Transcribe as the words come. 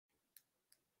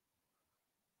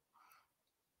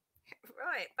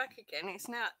Right, back again. It's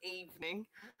now evening.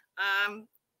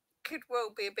 Could well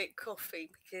be a bit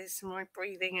coffee because my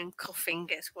breathing and coughing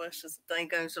gets worse as the day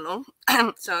goes along.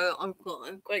 So I've got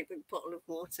a great big bottle of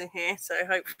water here, so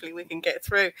hopefully we can get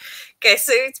through. Guess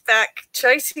who's back?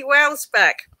 Tracy Wells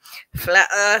back. Flat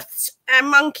Earth and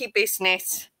monkey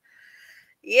business.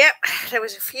 Yep, there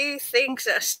was a few things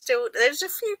that are still, there's a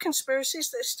few conspiracies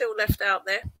that are still left out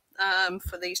there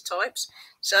for these types.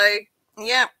 So,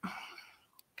 yeah,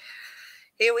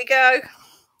 here we go.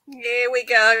 Here we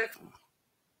go.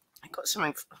 I got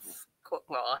something,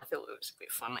 well, I thought it was a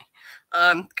bit funny.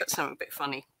 Got something a bit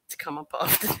funny to come up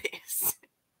after this.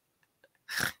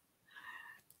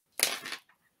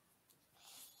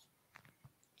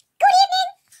 Good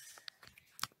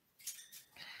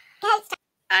evening.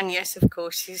 And yes, of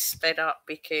course, she's sped up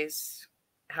because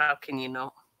how can you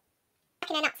not?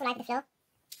 Fucking her nuts all over the floor.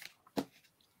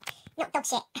 Not dog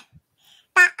shit.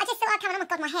 But I just thought I'd come and, oh my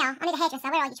god, my hair. I need a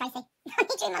hairdresser. Where are you, Tracy? I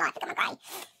need you in my life to become a grey.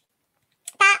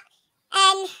 But,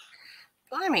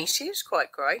 blimey, she is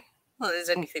quite grey. Not that there's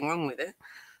anything wrong with it.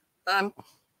 I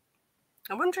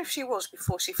wonder if she was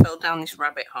before she fell down this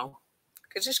rabbit hole.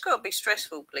 Because it's got to be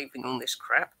stressful believing all this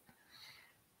crap.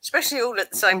 Especially all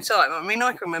at the same time. I mean,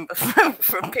 I can remember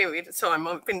for a period of time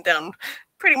I've been down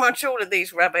pretty much all of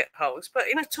these rabbit holes, but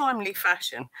in a timely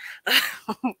fashion.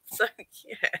 So,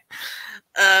 yeah.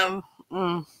 I'm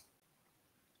not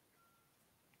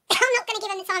going to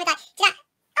give him the time of day.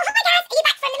 Oh, hi guys, are you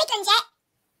back from the Midlands yet?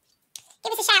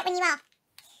 Give us a shout when you are.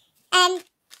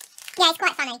 Yeah, it's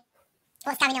quite funny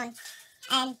what's going on.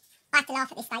 I have to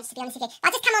laugh at this stage, to be honest with you.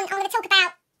 I'll just come on, I'm going to talk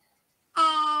about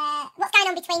what's going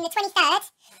on between the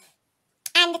 23rd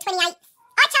and the 28th.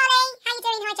 Hi Charlie, how you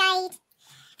doing? Hi Jade.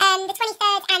 The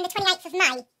 23rd and the 28th of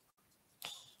May.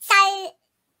 So,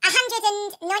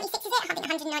 196 is it? I think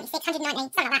 196,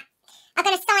 190, something like that. I'm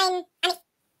going to sign, and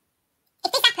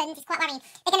if this happens, it's quite worrying,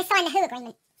 they're going to sign the WHO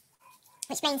agreement,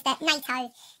 which means that NATO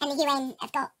and the UN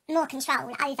have got more control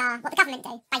over what the government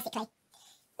do, basically.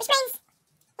 Which means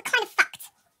we're kind of fucked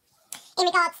in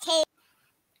regards to...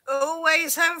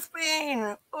 Always have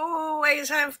been,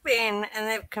 and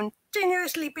they've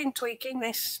continuously been tweaking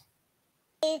this.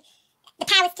 The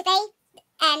powers to be,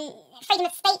 freedom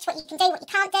of speech, what you can do, what you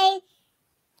can't do.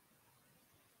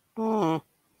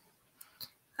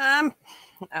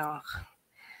 Oh,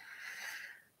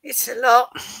 it's a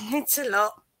lot. It's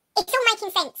all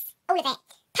making sense, all of it.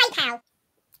 PayPal.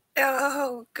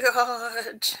 Oh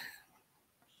God.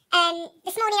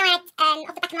 This morning I had,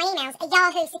 off the back of my emails, a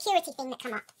Yahoo security thing that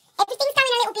come up. Everything's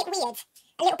going a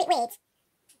little bit weird.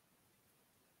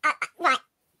 Right.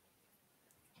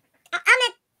 I've had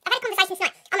a conversation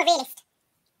tonight. I'm a realist.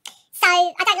 So,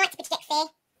 I don't like to project fear.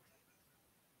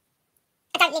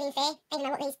 I don't live in fear, even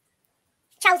though what these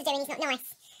trolls are doing is not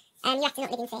nice. You have to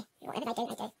not live in fear. Whatever they do,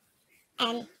 they do. The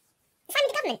same with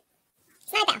the government.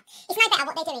 It's no better. It's no better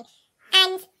what they're doing.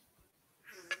 And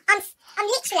I'm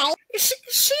literally... Is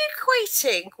she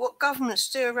equating what governments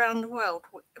do around the world?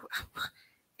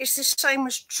 It's the same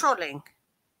as trolling.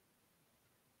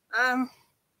 Yeah,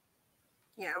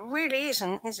 it really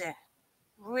isn't, is it?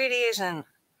 Really isn't.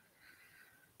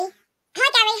 Hi Gary,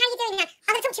 how you doing now?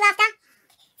 I'm going to talk to you after.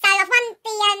 So I've won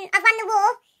the war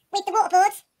with the water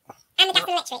boards and the gas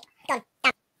and electric. Done.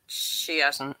 She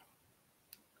hasn't.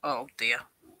 Oh dear.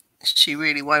 She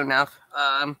really won't have.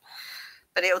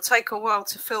 But it'll take a while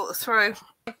to filter through.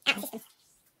 So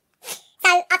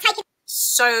I'll take it.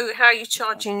 So how are you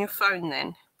charging your phone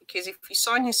then? Because if you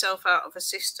sign yourself out of a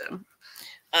system,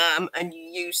 and you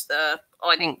use the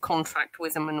I didn't contract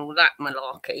with them and all that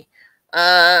malarkey,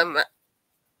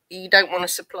 you don't want a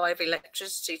supply of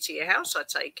electricity to your house, I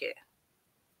take it.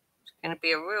 It's going to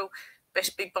be a real...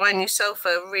 Best be buying yourself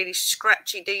a really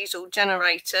scratchy diesel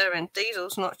generator, and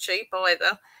diesel's not cheap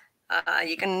either.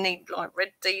 You're going to need like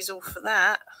red diesel for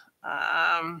that.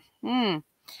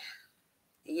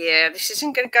 Yeah, this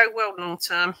isn't going to go well long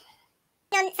term.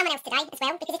 On someone else today as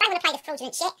well, because if they want to play the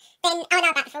fraudulent shit, then I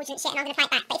know about the fraudulent shit and I'm going to play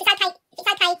it back. But if it's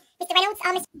okay, Mr.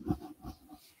 Reynolds,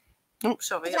 Oh,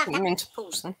 sorry, I didn't mean to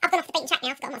pause then. I've gone off the beaten track now,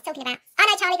 I forgot what I was talking about. I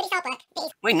know, Charlie, but it's hard work. It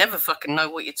is. We never fucking know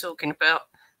what you're talking about.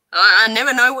 I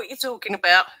never know what you're talking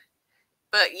about.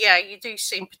 But yeah, you do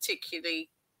seem particularly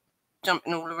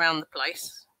jumping all around the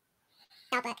place.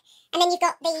 Hard work. And then you've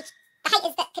got the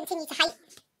haters that continue to hate.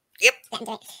 Yep. Let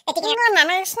them do it.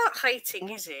 No, it's not hating,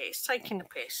 is it? It's taking the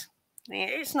piss. Yeah,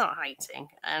 it's not hating.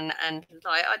 And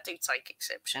like, I do take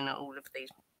exception at all of these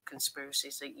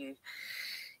conspiracies that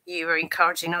you are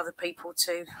encouraging other people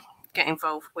to get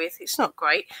involved with. It's not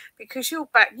great because you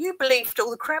believed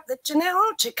all the crap that Janelle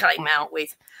Archer came out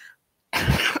with.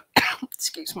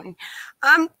 Excuse me.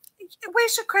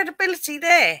 where's the credibility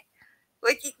there?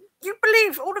 Like, you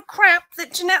believe all the crap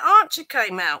that Jeanette Archer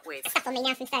came out with? Stuff on me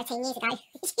now from 13 years ago.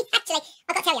 Actually,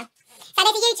 I've got to tell you. So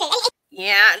there's a YouTube.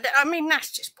 Yeah, I mean,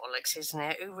 that's just bollocks, isn't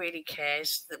it? Who really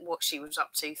cares that what she was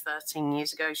up to 13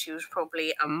 years ago? She was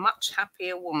probably a much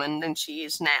happier woman than she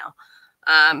is now.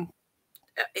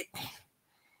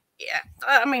 Yeah,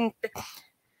 I mean,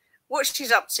 what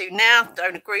she's up to now,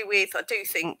 don't agree with. I do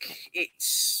think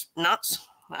it's nuts.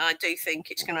 I do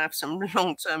think it's going to have some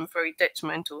long-term, very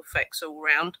detrimental effects all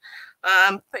round.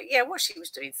 But yeah, what she was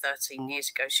doing 13 years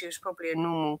ago, she was probably a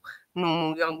normal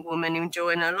young woman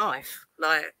enjoying her life.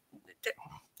 Like,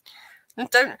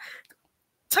 don't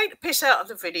take the piss out of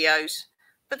the videos,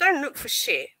 but don't look for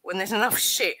shit when there's enough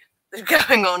shit that's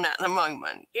going on at the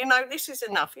moment. You know, this is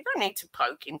enough. You don't need to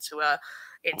poke into her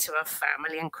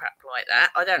family and crap like that.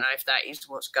 I don't know if that is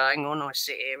what's going on. I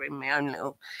sit here in my own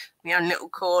little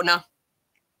corner.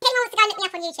 If anyone wants to go and look me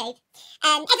up on YouTube,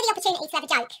 ever the opportunity to have a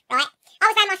joke, right? I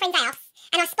was around my friend's house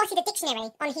and I spotted a dictionary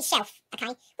on his shelf, okay,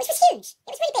 which was huge. It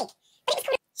was really big, but it was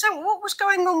called. So what was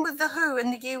going on with the WHO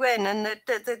and the UN and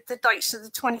the dates of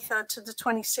the 23rd to the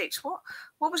 26th?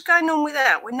 What was going on with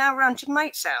that? We're now around your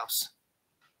mate's house.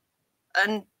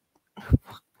 And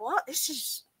what? This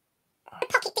is a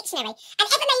pocket dictionary. And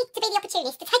ever made to be the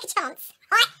opportunist to take a chance,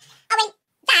 right? I went,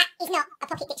 that is not a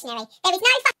pocket dictionary. There is no.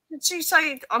 Did you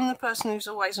say I'm the person who's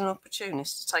always an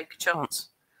opportunist to take a chance?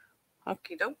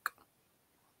 Okie doke.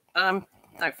 Don't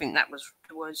think that was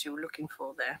the words you were looking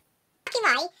for there.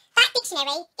 Way, that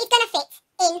dictionary is going to fit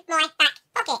in my back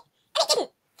pocket. And it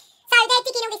didn't. So they're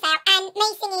digging all this out and me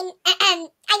singing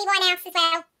Amy Winehouse as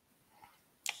well.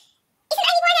 Isn't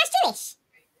Amy Winehouse Jewish?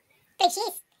 But she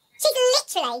is. She's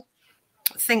literally.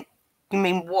 I think you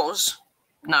mean was.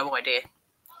 No idea.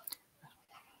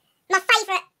 My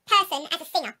favourite person as a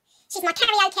singer. She's my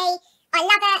karaoke. I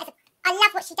love her. I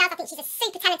love what she does. I think she's a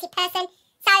super talented person.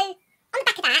 So on the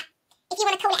back of that, if you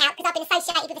want to call it out, because I've been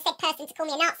associated with a said person to call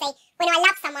me a Nazi, when I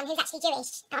love someone who's actually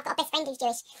Jewish, and I've got a best friend who's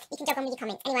Jewish, you can jog on with your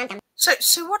comments. Anyway, I'm done.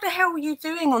 So what the hell were you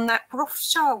doing on that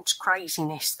Rothschild's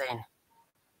craziness then?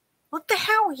 What the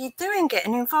hell were you doing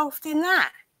getting involved in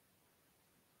that?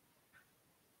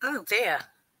 Oh dear.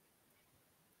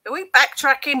 Are we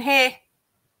backtracking here?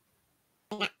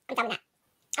 No, I'm done with that.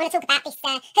 I want to talk about this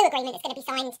WHO agreement that's going to be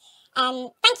signed.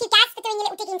 Thank you, Gaz, for doing your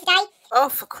little digging today. Oh,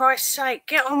 for Christ's sake,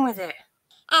 get on with it.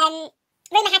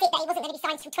 Rumour had it that it wasn't going to be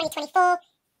signed until 2024.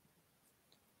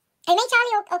 Who, me,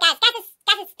 Charlie, or Gaz? Gaz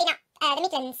has been up the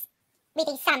Midlands with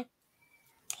his son.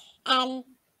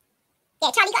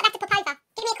 Yeah, Charlie, you've got to have to pop over.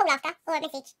 Give me a call after, or a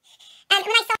message. And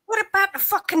when I saw... What about the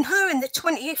fucking WHO in the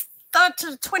 23rd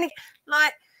to the 20...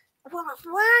 Like, what?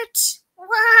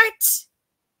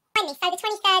 Finally, so the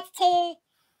 23rd to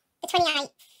the 28th,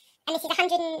 and this is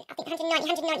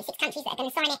 196 countries that are going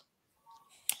to sign it.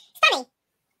 It's funny.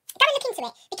 Go and look into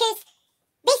it, because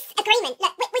this agreement,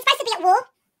 look, we're supposed to be at war,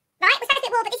 right? We're supposed to be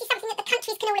at war, but this is something that the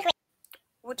countries can all agree.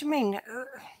 What do you mean?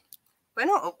 We're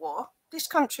not at war. This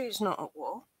country is not at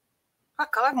war.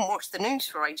 Fuck, I haven't watched the news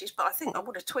for ages, but I think I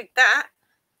would have twigged that.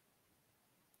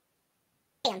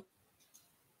 Right,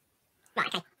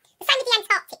 okay. The same with the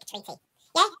Antarctic Treaty,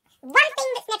 yeah? One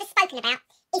thing that's never spoken about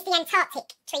is the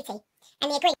Antarctic Treaty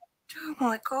and the agreement. Oh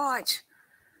my God.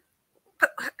 But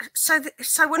so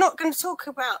we're not going to talk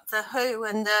about the WHO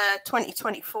and the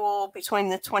 2024 between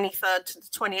the 23rd to the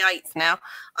 28th now.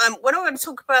 We're not going to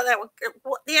talk about that.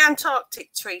 What the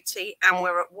Antarctic Treaty, and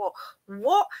we're at war.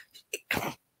 What?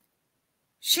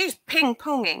 She's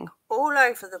ping-ponging all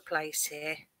over the place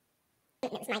here. So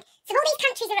all these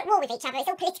countries are at war with each other. It's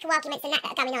all political arguments and that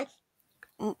are going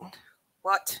on.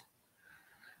 What?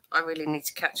 I really need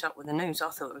to catch up with the news. I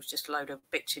thought it was just a load of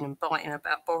bitching and biting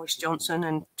about Boris Johnson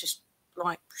and just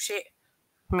like shit.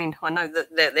 I mean, I know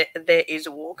that there is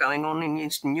a war going on in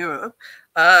Eastern Europe.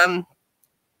 It's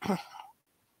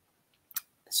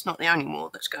not the only war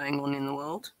that's going on in the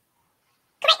world.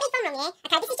 Correct me if I'm wrong here.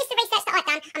 Okay, this is just the research that I've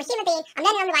done. I'm a human being. I'm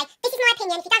learning on the way. This is my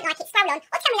opinion. If you don't like it, scroll on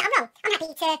or tell me that I'm wrong. I'm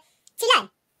happy to learn.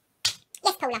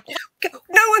 Yes, Paula.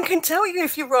 No one can tell you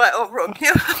if you're right or wrong.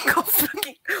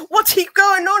 What's he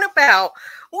going on about?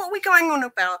 What are we going on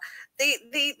about?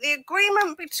 The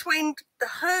agreement between the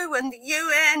WHO and the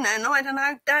UN and, I don't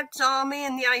know, Dad's Army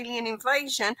and the alien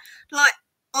invasion, like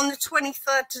on the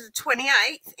 23rd to the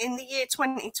 28th in the year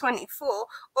 2024,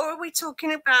 or are we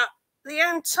talking about the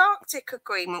Antarctic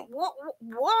agreement? What?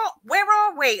 Where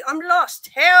are we? I'm lost.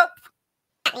 Help!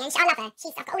 I love her.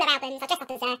 I've got all her albums. I dressed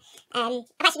up as her. I've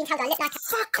actually been told I look like her.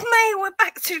 Fuck me, we're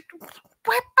back to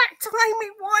Amy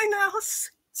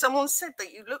Winehouse. Someone said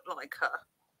that you look like her.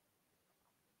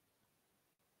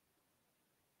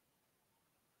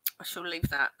 I shall leave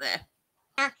that there.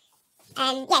 Yeah,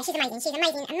 she's amazing. She's an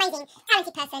amazing,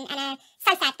 talented person, and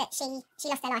so sad that she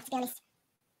lost her life, to be honest.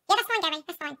 Yeah, that's fine, Gary.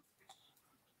 That's fine.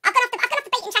 I've gone off the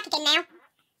beaten track again now.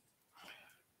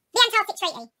 The Antarctic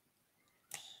Treaty.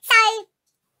 So, oh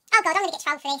God, I'm going to get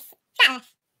trolled for this. Flat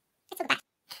Earth. Let's talk about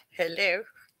Hello.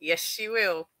 Yes, you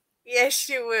will. Yes,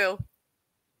 you will.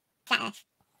 Flat Earth.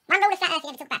 One rule of Flat Earth,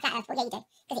 you never talk about Flat Earth. Well, yeah, you do,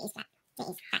 because it is flat. It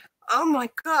is flat. Oh my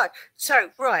God.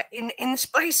 So, right, in the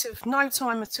space of no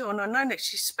time at all, and I know that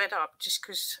she's sped up just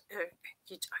because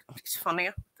it's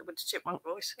funnier with the chipmunk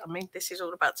voice. I mean, this is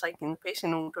all about taking the piss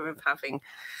in order of having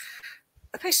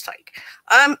a piss take.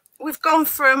 We've gone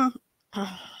from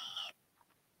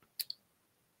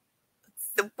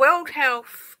the World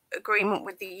Health Agreement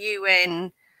with the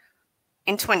UN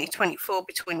in 2024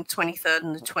 between the 23rd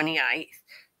and the 28th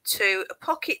to a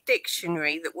pocket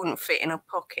dictionary that wouldn't fit in a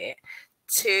pocket,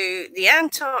 to the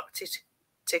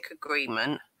Antarctic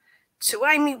Agreement, to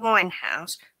Amy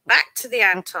Winehouse, back to the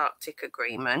Antarctic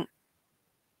Agreement,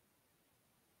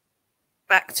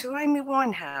 back to Amy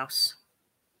Winehouse.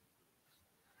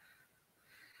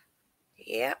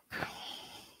 Yep.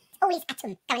 Always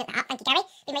atom. Go and look that up. Thank you, Gary.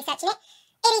 Been researching it.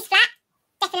 It is flat.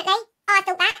 Definitely. I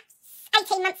thought that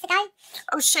 18 months ago.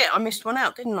 Oh shit, I missed one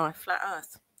out, didn't I? Flat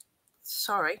Earth.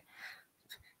 Sorry.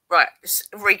 Right,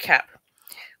 recap.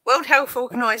 World Health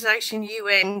Organization,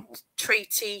 UN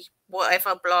treaty,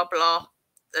 whatever, blah, blah,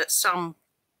 at some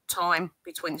time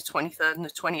between the 23rd and the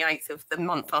 28th of the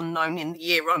month unknown in the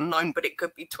year unknown, but it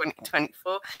could be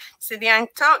 2024. So the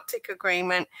Antarctic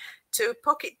Agreement, to a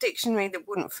pocket dictionary that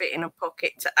wouldn't fit in a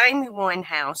pocket, to Amy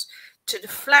Winehouse, to the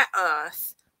Flat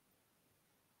Earth,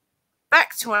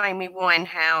 back to Amy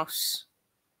Winehouse,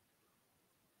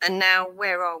 and now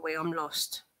where are we? I'm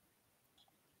lost.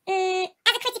 As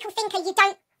a critical thinker, you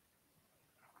don't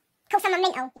call someone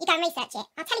mental. You go and research it.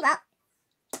 I'll tell you what.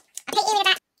 I keep hearing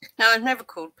about. No, I've never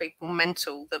called people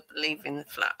mental that believe in the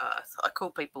flat earth. I call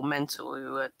people mental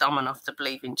who are dumb enough to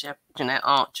believe in Jeanette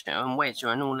Archer and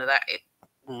Wedger and all of that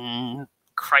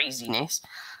craziness.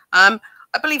 I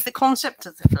believe the concept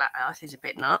of the flat earth is a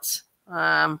bit nuts.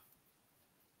 But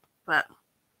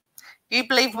you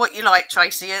believe what you like,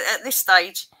 Tracy. At this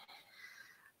stage,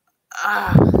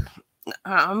 I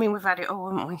mean, we've had it all,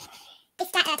 haven't we? This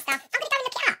flat earth stuff. I'm going to go and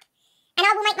look it up. And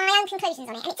I will make my own conclusions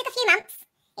on it. And it took a few months.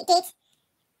 It did.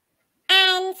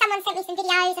 And someone sent me some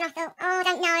videos and I thought, oh, I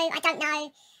don't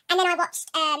know. And then I watched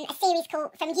a series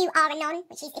called From You Are Anon,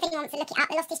 which is, if anyone wants to look it up,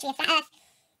 The Lost History of Flat Earth.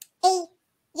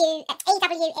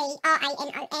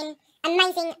 EWERANON.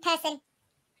 Amazing person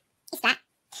is that.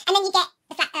 And then you get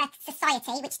the Flat Earth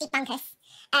Society, which debunk us.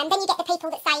 And then you get the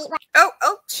people that say... Well,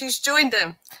 oh, she's joined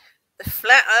them. The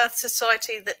Flat Earth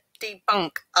Society that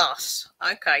debunk us.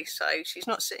 Okay, so she's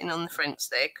not sitting on the fence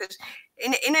there, because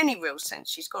in any real sense,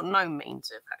 she's got no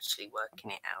means of actually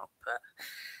working it out, but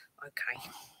okay.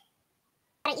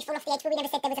 Don't you fall off the edge, but we never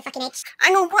said there was a fucking edge.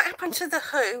 Hang on, what happened to the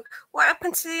WHO? What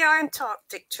happened to the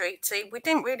Antarctic Treaty? We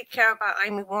didn't really care about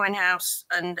Amy Winehouse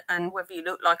and whether you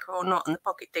look like her or not, and the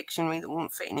pocket dictionary that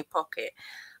won't fit in your pocket.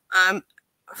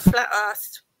 Flat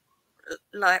Earth,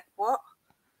 like what?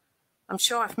 I'm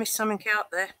sure I've missed something out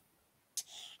there.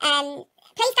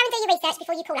 Please go and do your research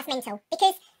before you call us mental,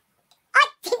 because I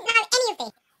didn't know any of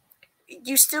this.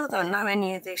 You still don't know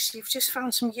any of this. You've just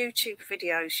found some YouTube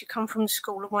videos. You come from the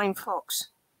school of Wayne Fox.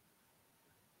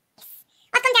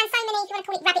 I've gone down so many, if you want to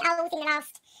call it, rabbit holes in the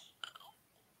last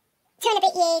 2 and a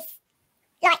bit years.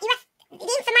 Like,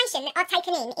 the information that I've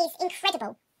taken in is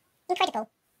incredible. Incredible.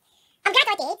 I'm glad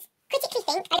I did. Critically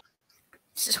think.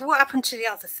 So what happened to the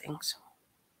other things?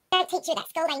 They don't teach you at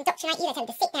school. They indoctrinate you. They tell you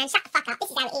to sit down, shut the fuck up.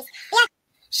 This is how it is. Yeah.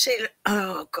 See,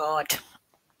 oh God.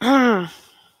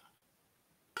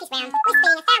 Is round, we're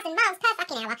spinning 1,000 miles per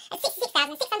fucking hour at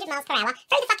 66,600 miles per hour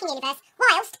through the fucking universe,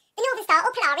 whilst the Northern Star or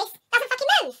Polaris doesn't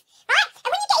fucking move, right? And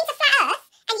when you get into Flat Earth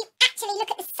and you actually look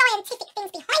at the scientific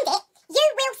things behind it, you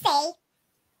will see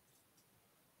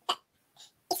that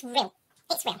it's real.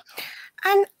 It's real.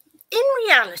 And in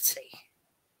reality,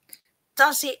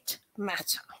 does it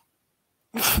matter?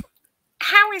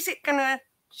 How is it going to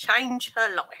change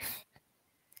her life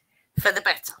for the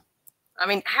better? I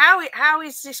mean, how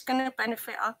is this going to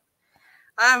benefit her?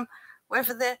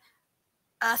 Whether the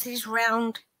Earth is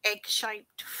round,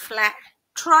 egg-shaped, flat,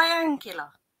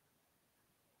 triangular.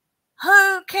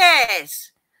 Who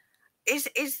cares?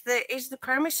 Is the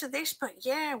premise of this? But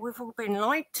yeah, we've all been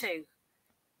lied to.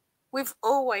 We've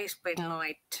always been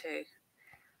lied to.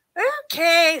 Who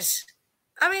cares?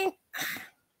 I mean,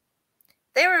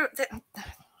 there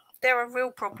are real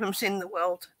problems in the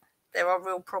world. There are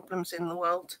real problems in the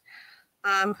world.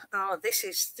 Oh, this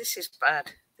is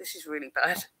bad. This is really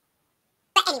bad.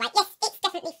 But anyway, yes, it's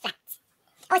definitely flat.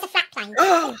 Oh, it's a flat plane.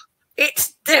 Oh,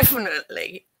 it's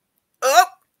definitely. Oh,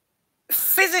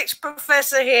 physics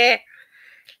professor here.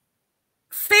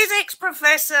 Physics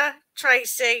professor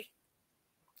Tracy.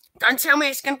 Don't tell me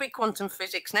it's going to be quantum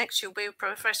physics next. You'll be a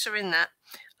professor in that.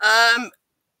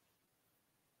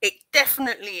 It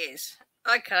definitely is.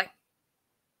 Okay.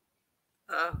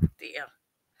 Oh dear.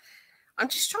 I'm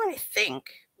just trying to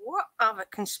think. What other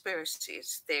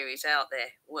conspiracies theories out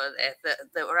there were there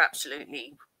that were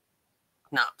absolutely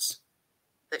nuts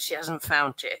that she hasn't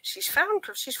found yet? She's found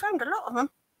a lot of them.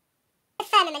 The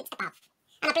firmament above.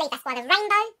 And I believe that's why the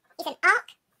rainbow is an arc.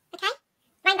 Okay?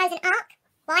 Rainbow's an arc.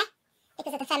 Why?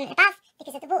 Because of the firmament above,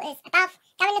 because of the waters above.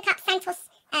 Go and look up Santos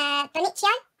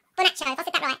Bonaccio, if I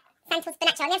said that right. Santos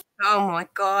Bonaccio. Yes. Oh my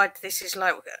God, this is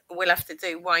like we'll have to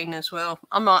do Wayne as well.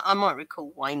 I might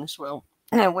record Wayne as well.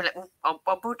 No, I'll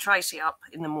put Tracy up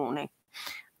in the morning,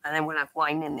 and then we'll have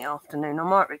Wayne in the afternoon. I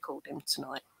might record him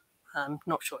tonight.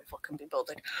 Not sure if I can be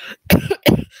bothered.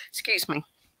 Excuse me.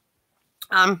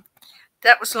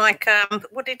 That was like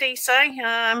what did he say?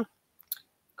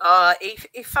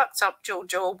 He fucked up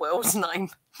George Orwell's name.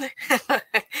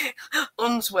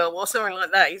 Unswell or something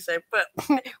like that, he said, but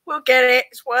we'll get it.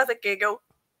 It's worth a giggle.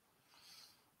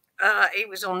 He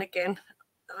was on again,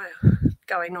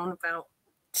 going on about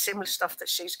similar stuff that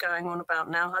she's going on about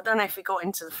now. I don't know if he got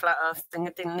into the flat earth thing.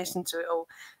 I didn't listen to it all.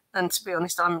 And to be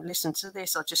honest, I haven't listened to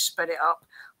this. I just sped it up,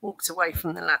 walked away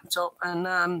from the laptop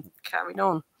and carried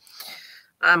on.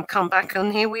 Come back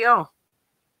and here we are.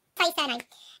 His surname.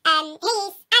 He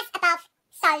is as above,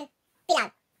 so below.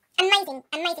 Amazing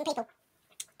people.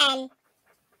 And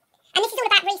this is all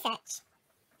about research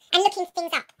and looking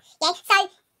things up. Yeah. So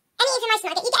any information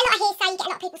I get, you get a lot of hearsay, you get a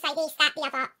lot of people say this, that, the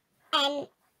other.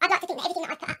 I'd like to think that everything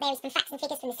that I put up there is from facts and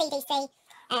figures from the CDC,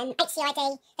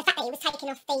 HCID, the fact that it was taken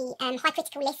off the high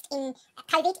critical list in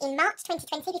COVID in March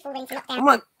 2020 before we went into lockdown. Oh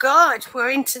my God, we're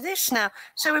into this now.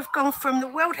 So we've gone from the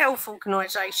World Health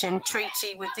Organization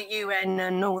treaty with the UN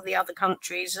and all the other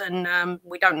countries, and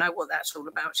we don't know what that's all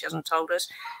about. She hasn't told us.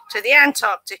 To the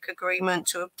Antarctic Agreement,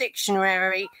 to a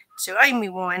dictionary, to Amy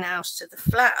Winehouse, to the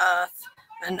flat Earth,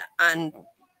 and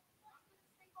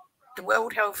the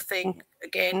World Health thing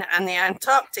again, and the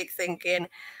Antarctic thing again.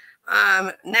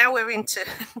 Now we're into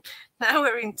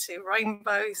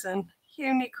rainbows and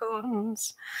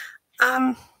unicorns.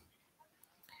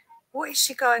 What is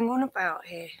she going on about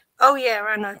here? Oh yeah,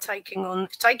 Anna taking on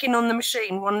the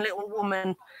machine. One little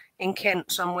woman in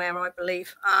Kent somewhere, I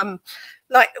believe.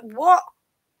 Like what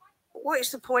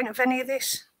is the point of any of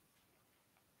this?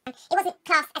 It wasn't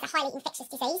classed as a highly infectious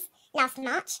disease last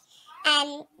March.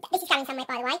 This is going somewhere,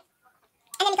 by the way.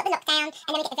 And then we got the lockdown, and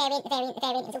then we get the variant. It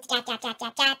was all to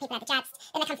jab. People have the jabs.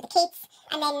 Then they come for the kids,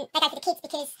 and then they go for the kids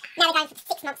because now they're going for the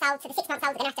 6 months old. So the 6 months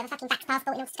old are going to have a fucking vax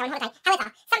passport in order to go on holiday.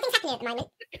 However, something's happening at the moment.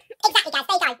 Exactly, guys.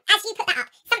 There you go. As you put that up,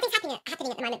 something's happening at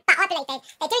the moment. But I believe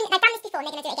they've done this before, and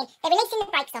they're going to do it again. They're releasing the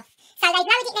brakes off. So they've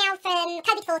lowered it now from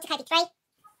COVID 4 to COVID 3,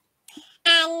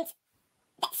 and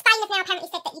Spain has now apparently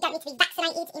said that you don't need to be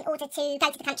vaccinated in order to go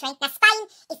to the country. Now, Spain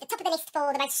is the top of the list for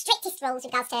the most strictest rules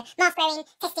with regards to mask wearing,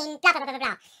 testing, blah, blah, blah, blah,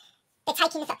 blah. They're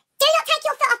taking the foot. Do not take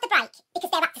your foot off the brake because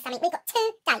they're up to something. We've got 2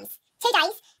 days. 2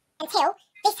 days until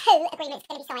this WHO agreement is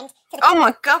going to be signed. To the oh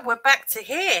my God, we're back to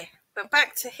here.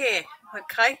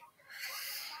 Okay.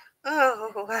 Oh.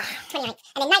 28th.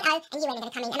 And then NATO and UN are going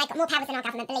to come in, and they've got more powers than our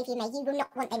government. Believe you me, you will not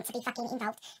want them to be fucking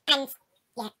involved. And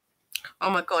yeah.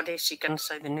 Oh my God, is she going to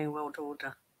say the New World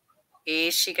Order?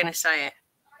 Is she going to say it?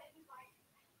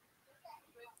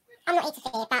 I'm not here to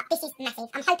fear, but this is massive.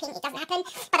 I'm hoping it doesn't happen,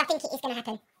 but I think it is going to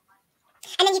happen.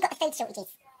 And then you've got the food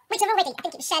shortages, which are already, I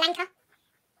think it was Sri Lanka.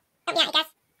 Help me out, guys.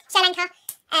 Sri Lanka.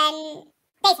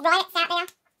 There's riots out there.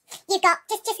 You've got,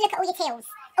 just look at all your tills,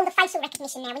 all the facial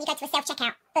recognition now. When you go to a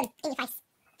self-checkout, boom, in your face,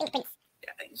 fingerprints.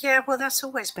 Yeah, well, that's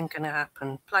always been going to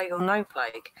happen, plague or no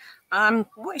plague.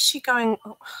 What is she going...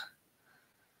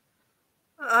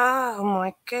 Oh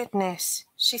my goodness.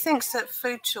 She thinks that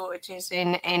food shortages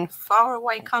in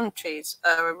faraway countries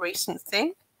are a recent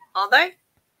thing. Are they?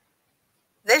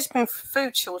 There's been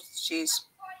food shortages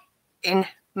in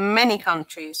many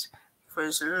countries for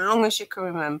as long as you can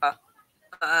remember.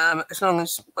 As long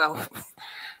as. I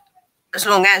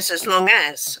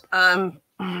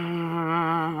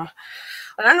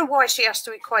don't know why she has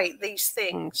to equate these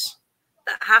things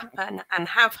that happen and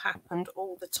have happened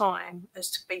all the time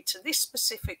as to be to this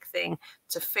specific thing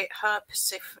to fit her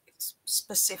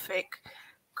specific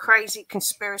crazy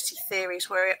conspiracy theories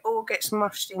where it all gets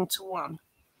mushed into one.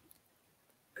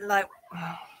 Like,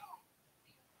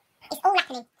 it's all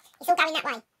happening. It's all going that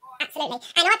way. Absolutely.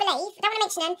 And I believe, I don't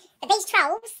want to mention them, but these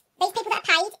trolls, these people that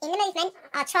are paid in the movement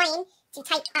are trying to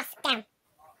take us down.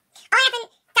 I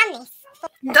haven't done this.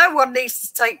 No one needs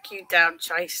to take you down,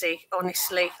 Tracy,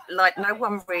 honestly. Like, no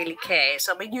one really cares.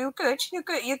 I mean, you're good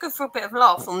for a bit of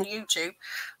laugh on the YouTube.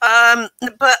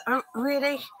 But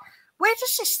really, where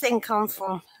does this thing come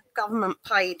from? Government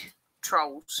paid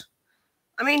trolls.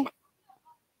 I mean,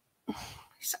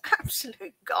 it's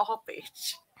absolute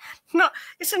garbage.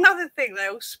 It's another thing they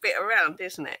all spit around,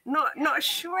 isn't it? Not a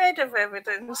shred of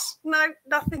evidence. No,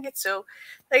 nothing at all.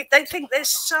 They think they're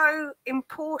so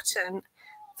important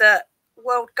that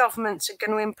world governments are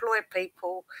going to employ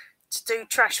people to do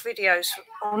trash videos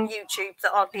on YouTube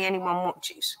that hardly anyone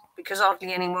watches, because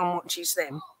hardly anyone watches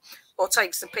them, or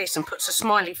takes the piss and puts a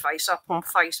smiley face up on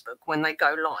Facebook when they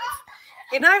go live.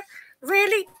 You know,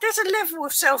 really, there's a level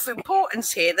of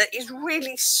self-importance here that is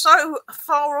really so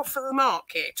far off of the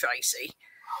mark here, Tracy.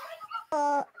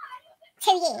 For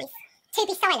 2 years to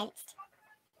be silenced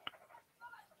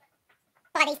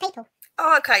by these people.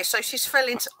 Oh, okay, so she's fell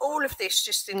into all of this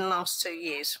just in the last 2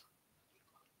 years.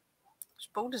 It's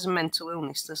borders on mental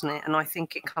illness, doesn't it? And I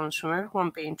think it comes from everyone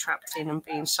being trapped in and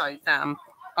being so damn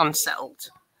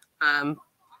unsettled.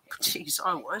 Geez,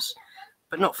 I was.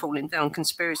 But not falling down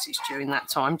conspiracies during that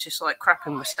time, just like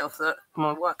crapping myself that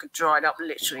my work had dried up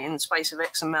literally in the space of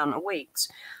X amount of weeks.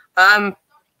 And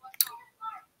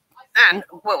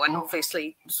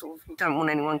obviously, sort of, you don't want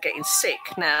anyone getting sick.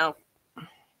 Now,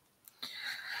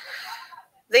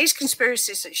 these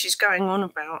conspiracies that she's going on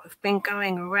about have been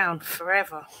going around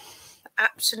forever,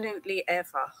 absolutely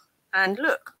ever. And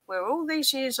look, we're all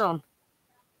these years on.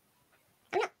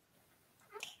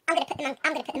 I'm going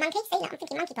to put the monkey. See, I'm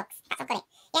thinking monkeypox. That's I've got it.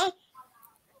 Yeah.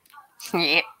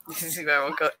 Yeah, this is where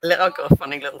I've got a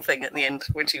funny little thing at the end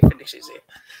when she finishes it.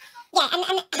 Yeah, and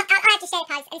I have to share the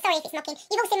post, and sorry if it's mocking.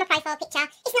 You've all seen my profile picture.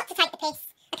 It's not to take the piss,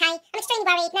 okay? I'm extremely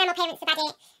worried. Now my parents have had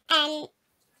it.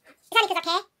 It's only because I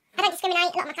care. I don't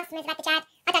discriminate. A lot of my customers have had the jab.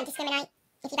 I don't discriminate.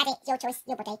 If you've had it, it's your choice,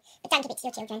 your body. But don't give it to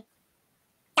your children.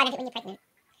 Don't have it when you're pregnant.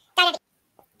 Don't have it.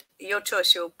 Your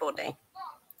choice, your body.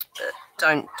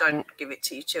 Don't give it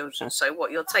to your children. So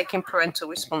what? You're taking parental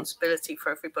responsibility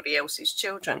for everybody else's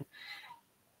children.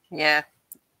 Yeah,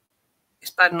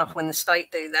 it's bad enough when the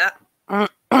state do that.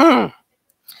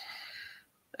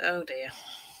 Oh dear.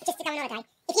 Just to go on holiday.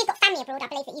 If you've got family abroad, I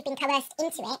believe that you've been coerced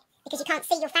into it because you can't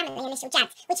see your family unless you're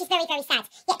jabbed, which is very, very sad.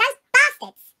 Yet those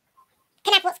bastards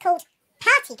can have what's called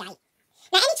Partygate.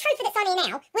 Now, any trooper that's on here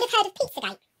now would have heard of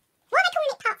Pizzagate. Why are they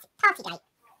calling it Partygate?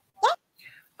 Yeah?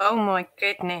 Oh my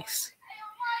goodness.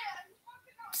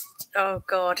 Oh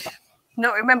God.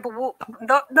 Not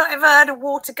ever heard of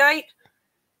Watergate?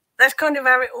 That's kind of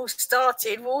how it all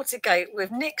started, Watergate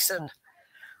with Nixon.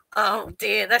 Oh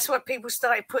dear, that's why people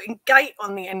started putting gate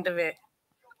on the end of it.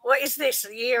 What is this,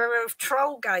 the era of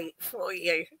Trollgate for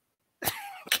you?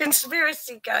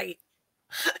 Conspiracy gate.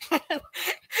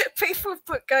 People have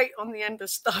put gate on the end of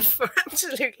stuff for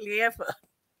absolutely ever.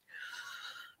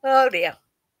 Oh dear.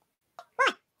 Why?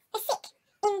 They're sick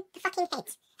in the fucking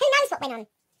heads. Who knows what went on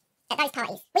at those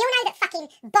parties? We all know that fucking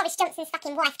Boris Johnson's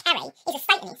fucking wife, Carrie, is a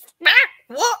Satanist.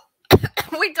 What?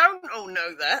 We don't all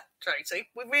know that, Tracy.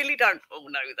 We really don't all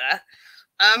know that.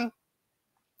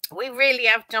 We really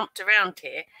have jumped around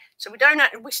here. So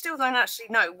we still don't actually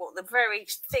know what the very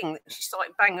thing that she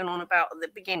started banging on about at the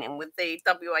beginning with the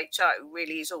WHO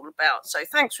really is all about. So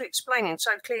thanks for explaining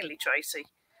so clearly, Tracy.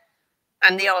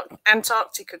 And the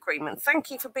Antarctic Agreement. Thank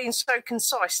you for being so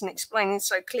concise and explaining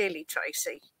so clearly,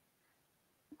 Tracy.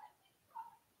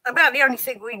 About the only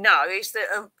thing we know is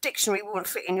that a dictionary won't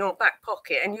fit in your back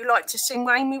pocket and you like to sing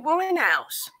Amy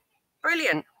Winehouse.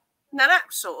 Brilliant. Now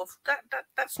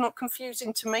that's not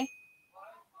confusing to me.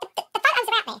 The photos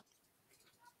are out there.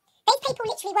 These people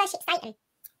literally worship Satan.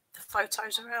 The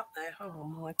photos are out there. Oh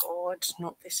my God,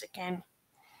 not this again.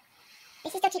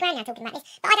 This is Dodgy Brown now talking about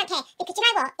this, but I don't care because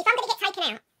you know what? If I'm going to get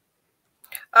taken out.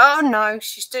 Oh no,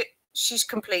 she's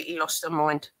completely lost her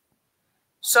mind.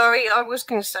 Sorry, I was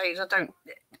going to say I don't.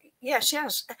 Yeah, she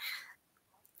has.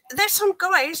 There's some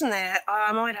guy, isn't there?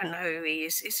 I don't know who he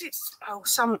is. Is it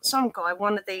some guy?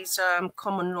 One of these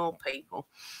common law people.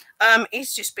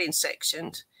 He's just been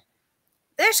sectioned.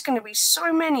 There's going to be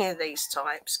so many of these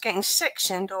types getting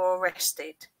sectioned or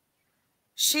arrested.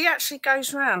 She actually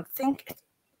goes around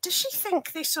does she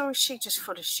think this or is she just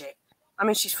full of shit? I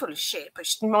mean, she's full of shit, but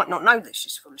she might not know that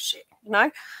she's full of shit, you know?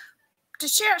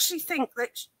 Does she actually think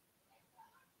that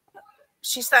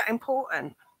she's that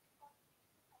important?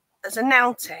 As a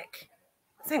nail tech,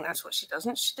 I think that's what she does.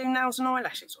 Doesn't she do nails and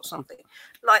eyelashes or something?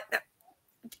 Like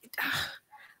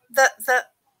that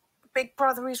Big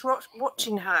Brother is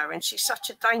watching her and she's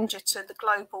such a danger to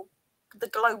the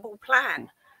global plan.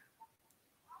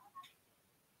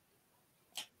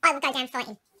 I will go down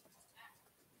fighting.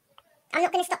 I'm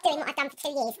not going to stop doing what I've done for 2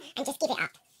 years and just give it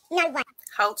up. No way.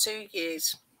 Whole 2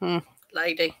 years.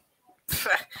 Lady.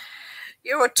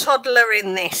 You're a toddler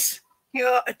in this.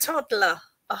 You're a toddler.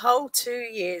 A whole 2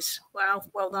 years.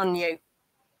 Well done you.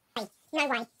 No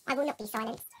way. I will not be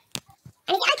silenced.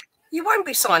 And is it okay? You won't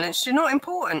be silenced. You're not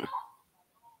important.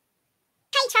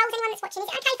 Hey, trolls, anyone that's watching, is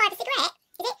it okay if I have a cigarette?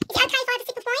 Is it okay if I have a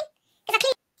sip of wine? Because I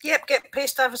clearly... Yep, get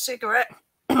pissed, have a cigarette.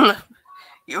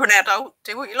 You're an adult.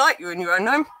 Do what you like. You're in your own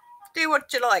home. Do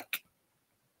what you like.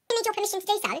 I need your permission to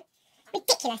do so.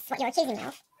 Ridiculous what you're accusing me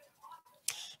of.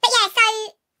 But yeah, so...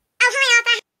 Oh, hi,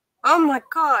 Arthur. Oh my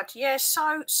God. Yeah,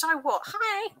 so what?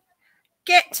 Hi.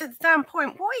 Get to the damn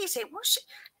point. What is it?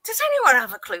 Does anyone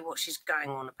have a clue what she's going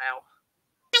on about?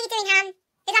 How you doing, Han? It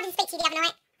was lovely to speak to you the other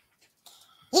night.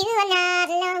 You are not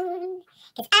alone,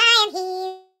 because I am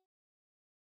here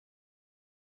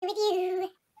with you.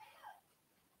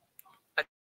 I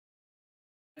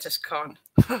just can't.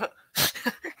 Probably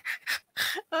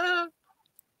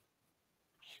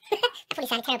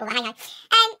sounded terrible, but hang on.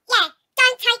 Yeah,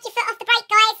 don't take your foot off the brake,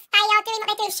 guys. They are doing what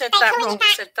they do. You said They're that calling wrong. you back.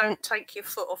 You said don't take your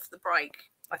foot off the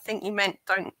brake. I think you meant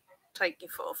don't take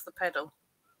your foot off the pedal.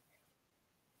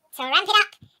 So ramp it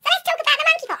up. So let's talk about the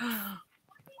monkeypox.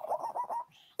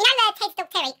 You know the Ted's dog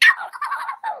Terry?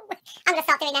 I'm going to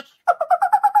start doing that.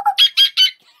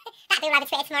 That'll be all over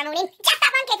Twitter tomorrow morning. Just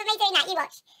that one clip of me doing that, you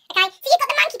watch. Okay, so you've got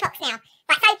the monkeypox now.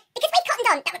 Right, so because we've cottoned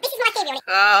on, this is my theory on it.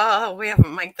 Oh, we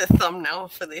haven't made the thumbnail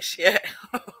for this yet.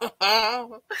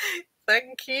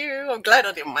 Thank you. I'm glad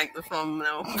I didn't make the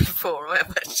thumbnail before I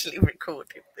have actually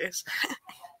recorded this.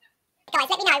 Guys,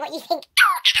 let me know what you think.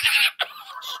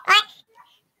 Right?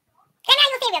 Let me know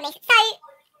your theory on this. So,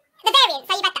 the variants,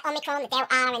 so you've had the Omicron, the Delta,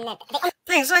 and the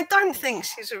Things, I don't think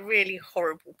she's a really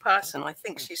horrible person. I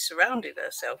think she's surrounded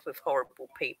herself with horrible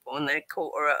people and they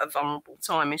caught her at a vulnerable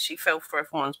time and she fell for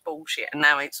everyone's bullshit and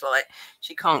now it's like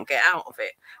she can't get out of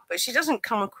it. But she doesn't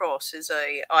come across as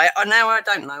I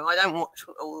don't know. I don't watch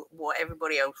what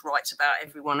everybody else writes about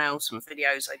everyone else and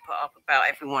videos they put up about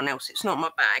everyone else. It's not my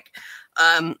bag.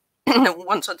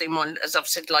 Once I do my, as I've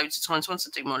said loads of times, once I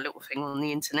do my little thing on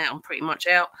the internet, I'm pretty much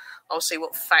out. I'll see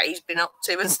what Fatty's been up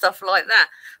to and stuff like that.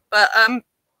 But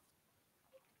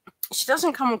she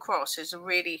doesn't come across as a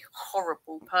really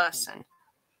horrible person.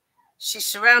 She's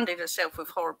surrounded herself with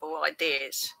horrible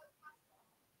ideas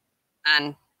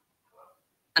and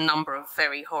a number of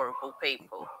very horrible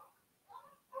people.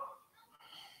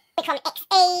 Omicron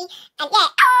XE, and yeah,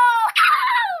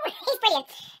 he's brilliant,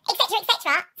 etc.,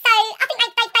 etc. So I think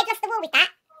they've lost the war with that.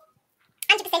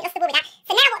 100% lost the war with that.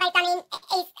 So now what they've done is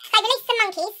they released some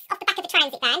monkeys off the back of the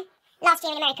transit van last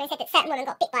year in America and said that certain women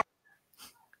got bit by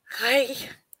Hey,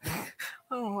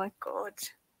 oh my God.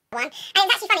 one. And it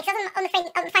was actually funny because I was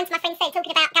on the phone to my friend Sue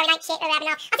talking about going ape shit or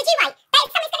having I said, you wait,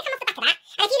 something's going to come off the back of that.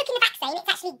 And if you look in the vaccine, it's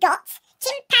actually got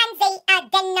chimpanzee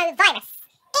adenovirus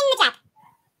in the jab.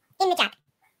 In the jab.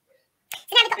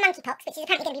 So now we've got monkeypox, which is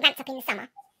apparently going to be ramped up in the summer.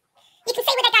 You can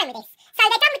see where they're going with this. So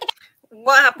they're done with the...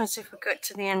 What happens if we get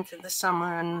to the end of the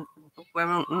summer and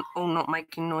we're all not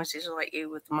making noises like you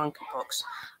with the monkeypox?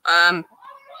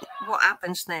 What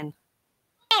happens then?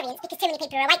 Variants, because too many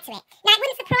people are awake to it. Now, it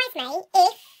wouldn't surprise me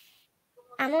if...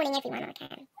 I'm warning everyone I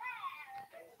can.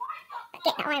 But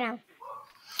get that eye roll.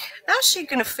 How's she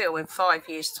going to feel in 5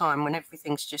 years' time when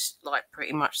everything's just like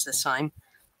pretty much the same?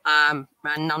 And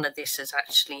none of this has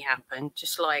actually happened,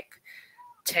 just like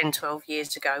 10, 12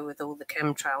 years ago with all the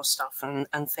chemtrail stuff and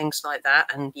things like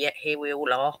that. And yet here we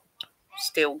all are,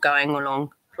 still going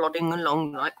along, plodding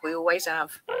along like we always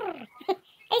have.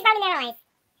 Who's rolling their eyes?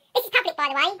 This is public, by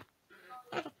the way.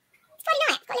 It's Friday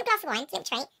night. I've got a little glass of wine, little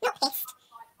treat. Not pissed.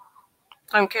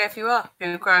 Don't care if you are.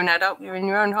 You're a grown adult. You're in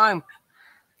your own home.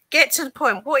 Get to the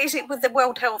point. What is it with the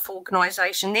World Health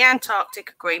Organization, the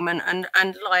Antarctic Agreement, and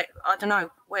like, I don't know,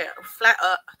 where flat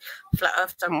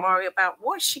Earth, don't worry about.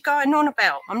 What is she going on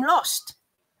about? I'm lost.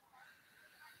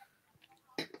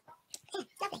 Yeah,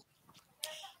 lovely.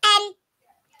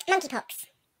 Monkeypox.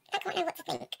 I don't quite know what to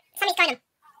think. Something's going on.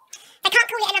 They can't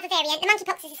call it another variant. The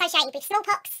monkeypox is associated with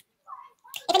smallpox.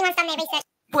 If anyone's done their research...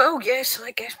 Well, yes,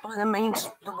 I guess by the means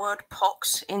the word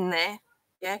pox in there.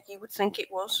 Yeah, you would think it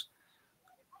was.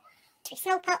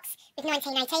 Smallpox with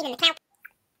 1918 and the cow...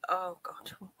 Oh,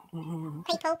 God.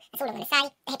 People, that's all I'm going to say.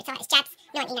 The hepatitis jabs,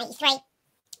 1983,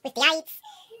 with the AIDS.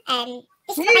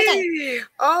 This is what they do.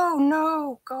 Oh,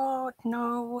 no, God,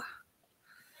 no.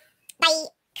 They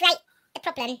create the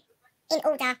problem in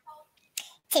order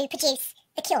to produce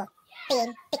the cure,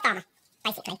 being Big Pharma,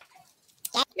 basically.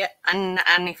 Yeah, and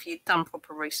if you've done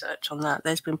proper research on that,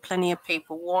 there's been plenty of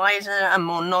people wiser and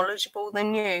more knowledgeable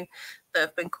than you that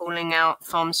have been calling out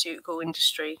pharmaceutical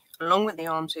industry, along with the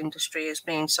arms industry, as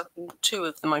being two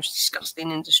of the most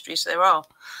disgusting industries there are.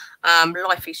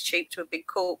 Life is cheap to a big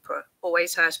corporate,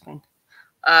 always has been.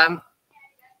 Oh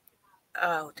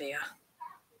dear.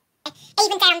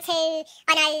 Even down to,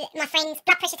 I know my friend's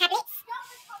blood pressure tablets.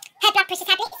 Her blood pressure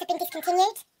tablets have been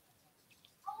discontinued.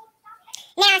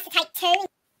 Now I have to take 2.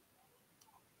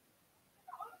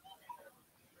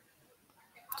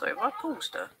 So have I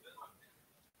paused her?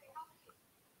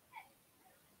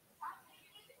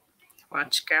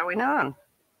 What's going on?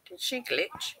 Did she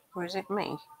glitch, or is it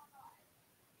me?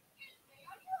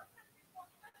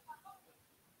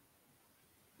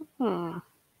 I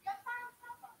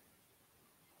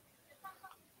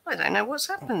don't know what's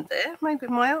happened there. Maybe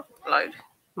my upload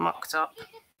mucked up.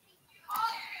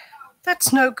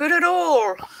 That's no good at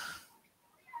all.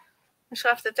 I shall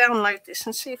have to download this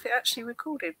and see if it actually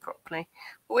recorded properly.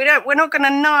 But we're not going to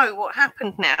know what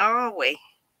happened now, are we?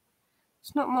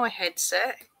 It's not my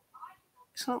headset.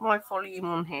 It's not my volume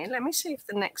on here. Let me see if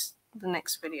the next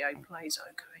video plays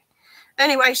okay.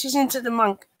 Anyway, she's into the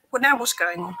monk. Well, now what's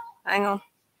going on? Hang on.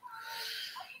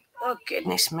 Oh,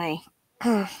 goodness me.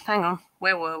 Hang on.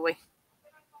 Where were we?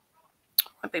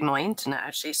 Might be my internet,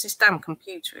 actually. It's this damn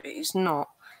computer. It is not.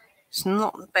 It's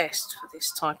not the best for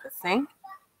this type of thing.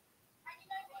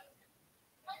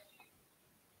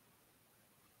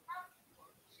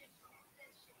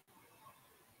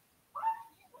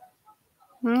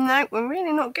 No, we're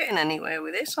really not getting anywhere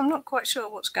with this. I'm not quite sure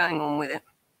what's going on with it.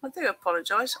 I do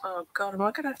apologise. Oh, God, am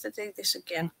I going to have to do this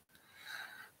again?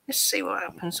 Let's see what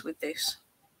happens with this.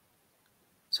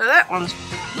 So that one's...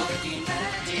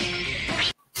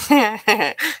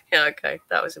 yeah, okay,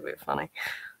 that was a bit funny.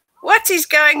 What is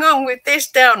going on with this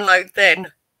download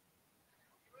then?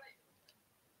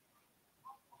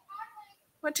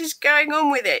 What is going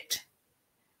on with it?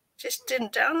 Just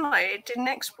didn't download it, didn't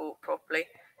export properly.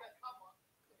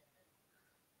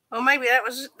 Or maybe that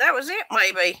was it,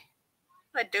 maybe.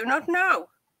 I do not know.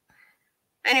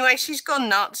 Anyway, she's gone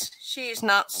nuts. She is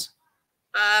nuts.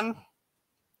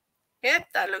 Yeah,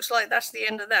 that looks like that's the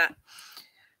end of that.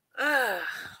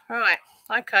 Right,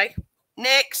 okay.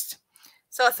 Next.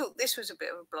 So I thought this was a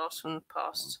bit of a blast from the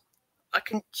past. I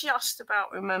can just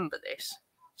about remember this.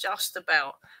 Just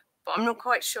about. But I'm not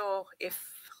quite sure if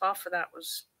half of that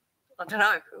was... I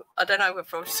don't know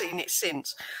if I've seen it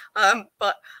since.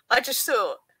 But I just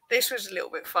thought this was a little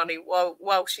bit funny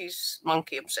while she's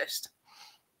monkey obsessed.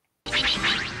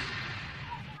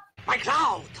 My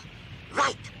cloud!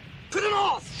 Right! To the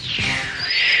north!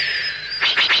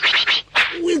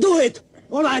 We'll do it!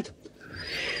 All right!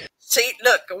 See,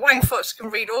 look, Wayne Fox can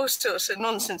read all sorts of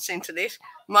nonsense into this.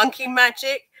 Monkey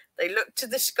magic. They look to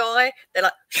the sky. They're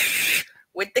like,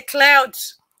 with the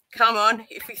clouds. Come on,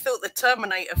 if you thought the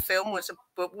Terminator film was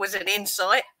an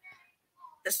insight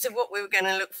as to what we were going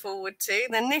to look forward to,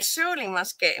 then this surely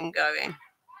must get him going.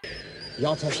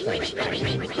 Your test first.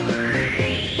 Look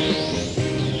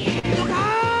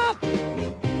up!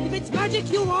 If it's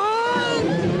magic you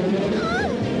want!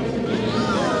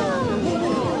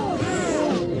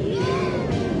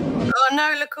 Oh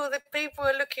no, look, all the people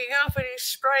are looking up and he's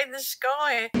spraying the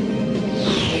sky.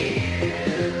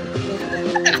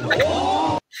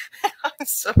 I'm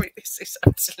sorry, this is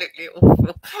absolutely awful.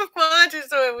 But I just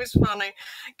thought it was funny.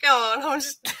 Go on, I'm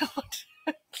just...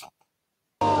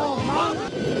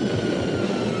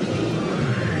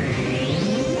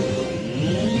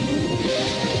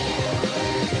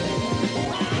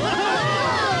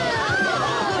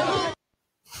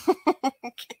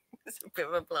 It's a bit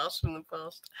of a blast from the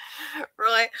past.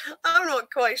 Right, I'm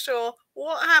not quite sure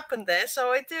what happened there,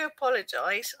 so I do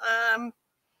apologise.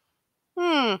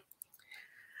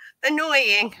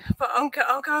 Annoying, but I'll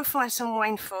go and find some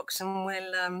Wayne Fox and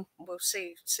we'll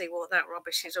see what that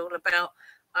rubbish is all about.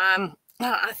 I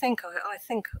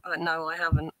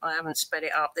haven't sped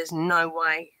it up. There's no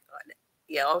way.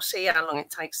 Yeah, I'll see how long it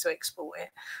takes to export it,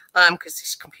 because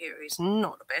this computer is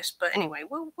not the best. But anyway,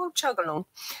 we'll chug along.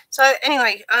 So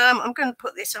anyway, I'm going to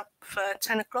put this up for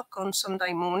 10 o'clock on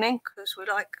Sunday morning because we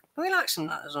like some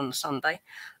nutters on a Sunday.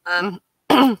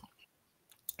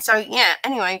 So yeah,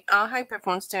 anyway, I hope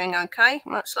everyone's doing okay.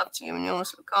 Much love to you and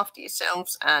yours. Look after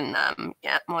yourselves. And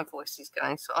yeah, my voice is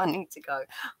going, so I need to go.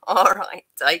 All right,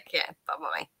 take care.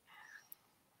 Bye-bye.